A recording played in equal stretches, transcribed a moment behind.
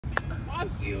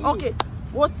Okay,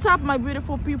 what's up, my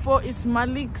beautiful people? It's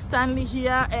Malik Stanley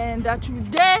here, and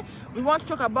today we want to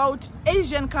talk about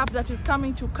Asian Cup that is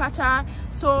coming to Qatar.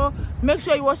 So make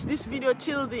sure you watch this video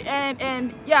till the end.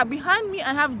 And yeah, behind me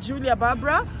I have Julia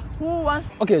Barbara, who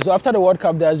wants. Okay, so after the World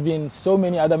Cup, there's been so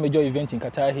many other major events in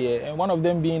Qatar here, and one of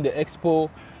them being the Expo,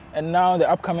 and now the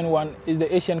upcoming one is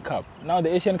the Asian Cup. Now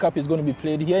the Asian Cup is going to be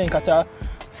played here in Qatar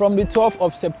from the 12th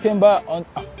of September on,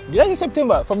 did I say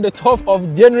September? From the 12th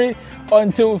of January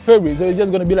until February. So it's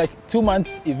just going to be like 2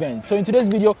 months event. So in today's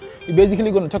video, we're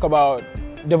basically going to talk about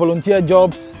the volunteer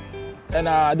jobs and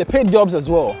the paid jobs as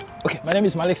well. Okay, my name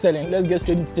is Malik Sterling. Let's get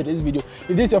straight into today's video.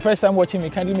 If this is your first time watching me,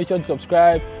 kindly make sure to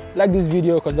subscribe, like this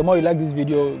video, because the more you like this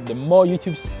video, the more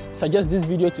YouTube suggests this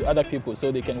video to other people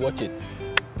so they can watch it.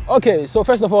 Okay, so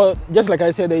first of all, just like I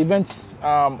said, the event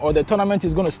or the tournament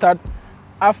is going to start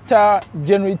after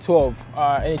January 12,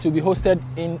 and it will be hosted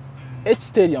in 8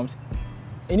 stadiums.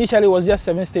 Initially it was just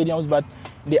 7 stadiums, but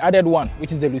they added one,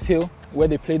 which is the Lusail, where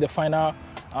they played the final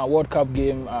World Cup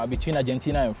game between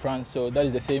Argentina and France. So that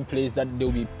is the same place that they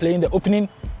will be playing the opening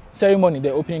ceremony,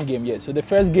 the opening game. Yes. So the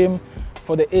first game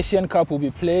for the Asian Cup will be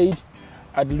played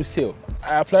at Lusail.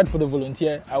 I applied for the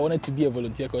volunteer. I wanted to be a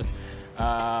volunteer because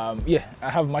yeah, I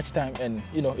have much time and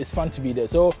you know it's fun to be there.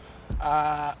 So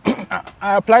I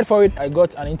applied for it. I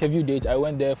got an interview date. I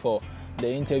went there for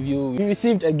the interview. We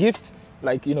received a gift,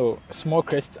 like you know, a small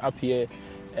crest up here,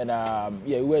 and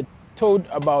yeah, we were told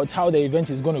about how the event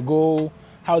is going to go,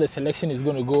 how the selection is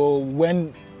going to go,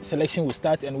 when selection will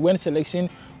start, and when selection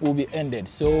will be ended.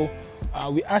 So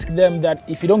we asked them that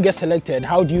if you don't get selected,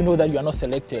 how do you know that you are not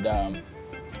selected?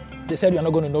 They said you're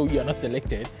not going to know you are not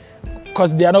selected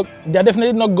because they're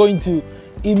definitely not going to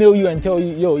email you and tell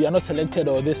you, yo, you're not selected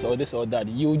or this or this or that.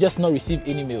 You will just not receive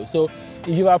any mail. So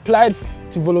if you've applied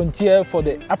to volunteer for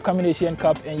the upcoming Asian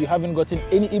Cup and you haven't gotten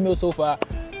any email so far,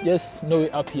 just know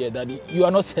it up here that you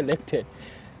are not selected.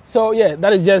 So yeah,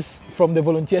 that is just from the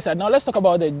volunteer side. Now let's talk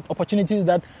about the opportunities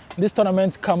that this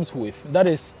tournament comes with. That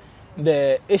is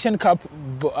the Asian Cup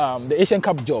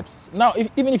jobs. Now,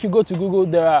 even if you go to Google,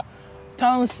 there are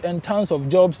tons and tons of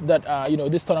jobs that you know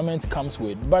this tournament comes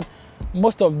with, but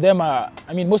most of them are,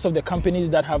 I mean, most of the companies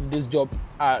that have this job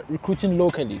are recruiting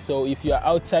locally. So if you are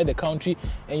outside the country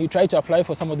and you try to apply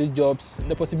for some of these jobs,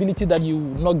 the possibility that you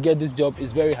will not get this job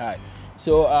is very high.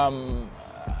 So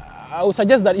I would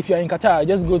suggest that if you are in Qatar,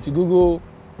 just go to Google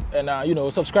and you know,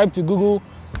 subscribe to Google.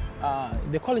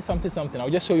 They call it something. I'll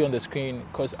just show you on the screen,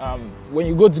 because when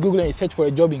you go to Google and you search for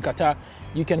a job in Qatar,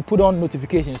 you can put on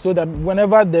notifications so that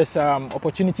whenever there's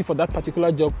opportunity for that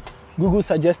particular job, Google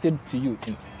suggests it to you.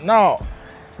 Now,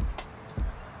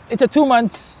 it's a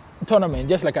 2-month tournament,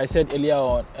 just like I said earlier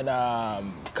on,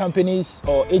 and companies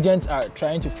or agents are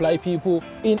trying to fly people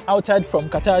in outside from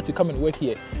Qatar to come and work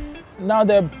here. Now,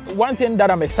 the one thing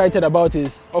that I'm excited about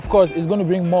is, of course, it's going to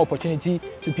bring more opportunity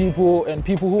to people, and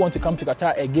people who want to come to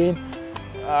Qatar again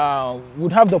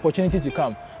would have the opportunity to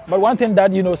come. But one thing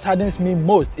that, you know, saddens me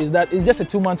most is that it's just a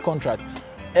 2-month contract.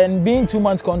 And being 2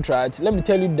 months contract, let me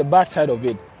tell you the bad side of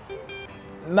it.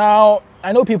 Now,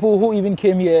 I know people who even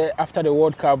came here after the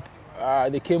World Cup.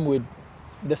 They came with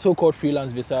the so-called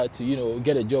freelance visa to, you know,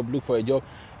 get a job, look for a job.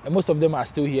 And most of them are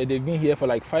still here. They've been here for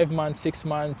like 5 months, 6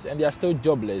 months, and they are still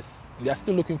jobless. They are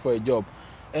still looking for a job.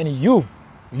 And you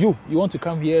want to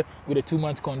come here with a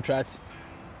 2-month contract.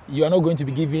 You are not going to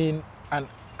be given an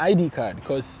ID card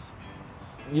because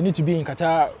you need to be in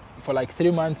Qatar for like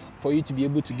 3 months for you to be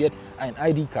able to get an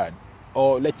ID card,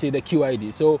 or let's say the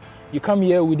QID. So you come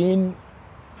here within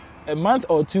a month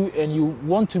or 2 and you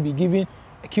want to be given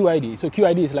a QID. So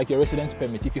QID is like your residence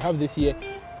permit. If you have this here,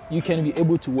 you can be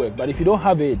able to work. But if you don't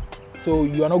have it, so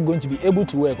you are not going to be able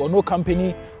to work, or no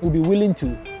company will be willing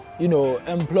to, you know,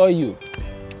 employ you.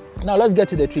 Now let's get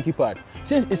to the tricky part.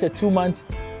 Since it's a 2-month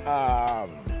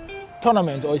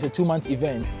tournament, or it's a 2-month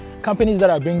event, companies that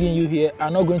are bringing you here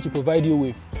are not going to provide you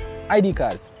with ID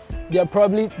cards. They are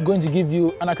probably going to give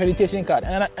you an accreditation card,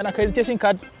 and an accreditation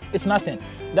card is nothing.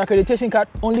 The accreditation card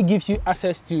only gives you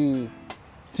access to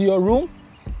your room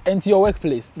and to your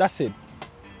workplace. That's it.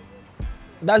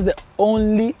 That's the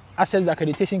only access the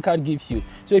accreditation card gives you.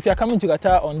 So if you're coming to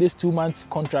Qatar on this 2-month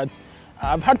contract,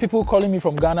 I've had people calling me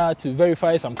from Ghana to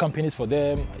verify some companies for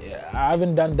them. I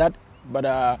haven't done that,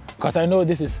 but because I know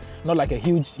this is not like a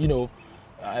huge, you know,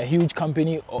 a huge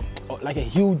company or like a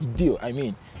huge deal, I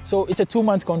mean. So it's a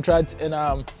 2-month contract,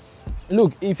 and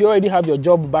look, if you already have your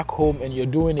job back home and you're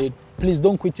doing it, please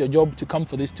don't quit your job to come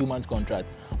for this 2-month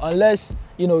contract, unless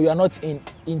you know you are not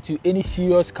into any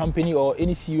serious company or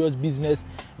any serious business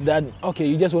that, okay,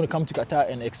 you just want to come to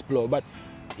Qatar and explore. But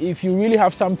if you really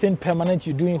have something permanent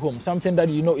you're doing home, something that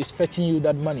you know is fetching you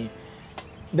that money,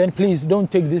 then please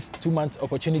don't take this 2-month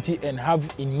opportunity and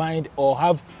have in mind or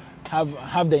have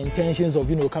the intentions of,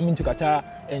 you know, coming to Qatar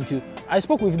and to. I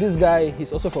spoke with this guy.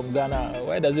 He's also from Ghana.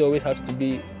 Why does it always have to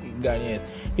be Ghanaians?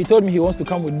 He told me he wants to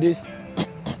come with this.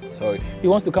 Sorry, he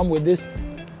wants to come with this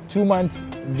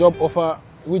 2-month job offer,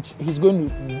 which he's going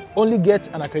to only get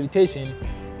an accreditation,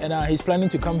 and he's planning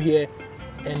to come here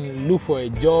and look for a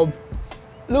job.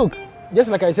 Look, just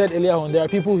like I said earlier on, there are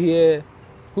people here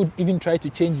who even try to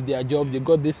change their job. They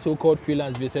got this so-called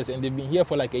freelance visas and they've been here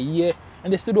for like a year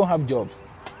and they still don't have jobs.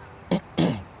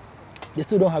 They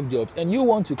still don't have jobs. And you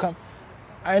want to come.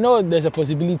 I know there's a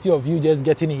possibility of you just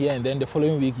getting here and then the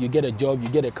following week you get a job, you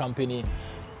get a company.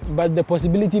 But the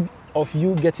possibility of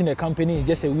you getting a company in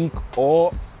just a week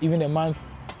or even a month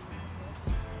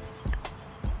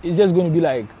is just going to be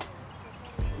like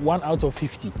 1 out of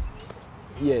 50.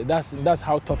 Yeah, that's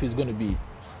how tough it's going to be.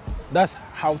 That's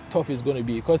how tough it's going to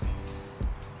be, because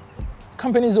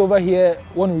companies over here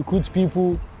want to recruit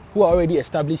people who are already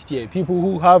established here, people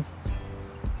who have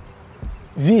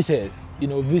visas, you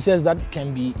know, visas that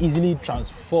can be easily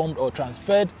transformed or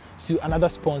transferred to another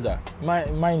sponsor.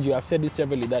 Mind you, I've said this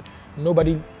severally, that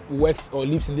nobody works or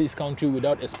lives in this country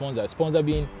without a sponsor. A sponsor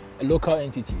being a local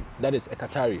entity, that is a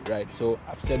Qatari, right? So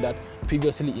I've said that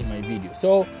previously in my video.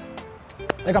 So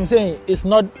like I'm saying, it's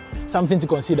not something to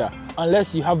consider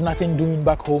unless you have nothing doing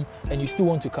back home and you still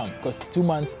want to come, because 2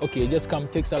 months, okay, just come,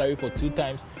 take salary for 2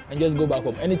 times and just go back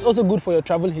home. And it's also good for your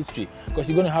travel history, because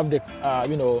you're going to have the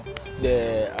you know,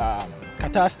 the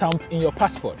Qatar stamp in your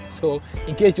passport. So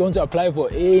in case you want to apply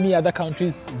for any other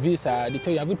country's visa, they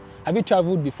tell you, have you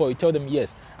traveled before? You tell them,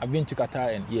 yes, I've been to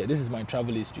Qatar and yeah, this is my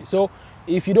travel history. So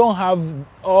if you don't have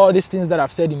all these things that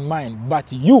I've said in mind,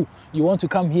 but you want to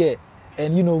come here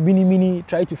and, you know, mini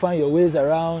try to find your ways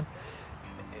around,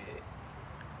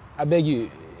 I beg you,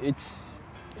 it's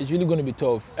really going to be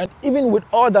tough. And even with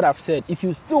all that I've said, if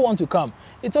you still want to come,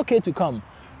 it's okay to come,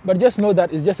 but just know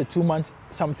that it's just a 2-month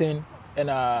something, and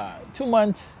 2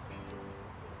 months,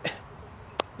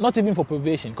 not even for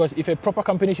probation, because if a proper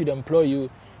company should employ you,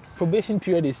 probation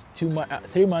period is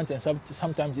 3 months, and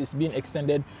sometimes it's being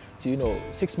extended to, you know,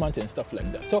 6 months and stuff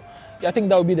like that. So yeah, I think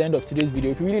that will be the end of today's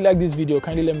video. If you really like this video,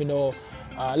 kindly let me know.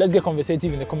 Let's get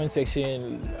conversative in the comment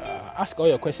section. Ask all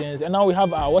your questions. And now we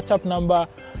have our WhatsApp number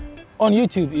on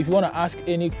YouTube. If you want to ask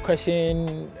any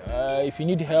question, if you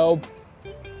need help,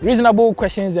 reasonable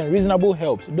questions and reasonable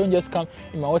helps, don't just come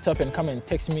in my WhatsApp and come and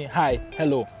text me, hi,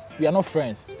 hello. We are not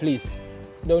friends, please.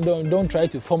 Don't try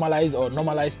to formalize or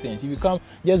normalize things. If you come,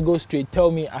 just go straight. Tell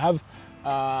me. I have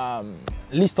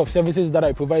list of services that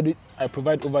I provide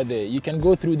over there. You can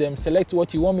go through them, select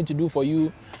what you want me to do for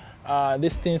you.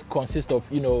 These things consist of,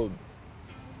 you know,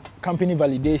 company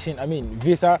validation,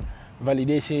 visa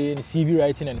validation, CV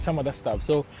writing, and some other stuff.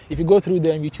 So if you go through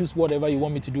them, you choose whatever you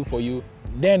want me to do for you,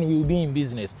 then we'll be in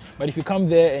business. But if you come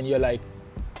there and you're like,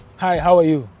 hi, how are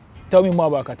you? Tell me more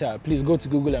about Qatar. Please go to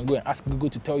Google and go and ask Google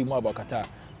to tell you more about Qatar.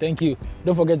 Thank you.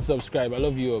 Don't forget to subscribe. I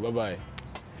love you. Bye-bye.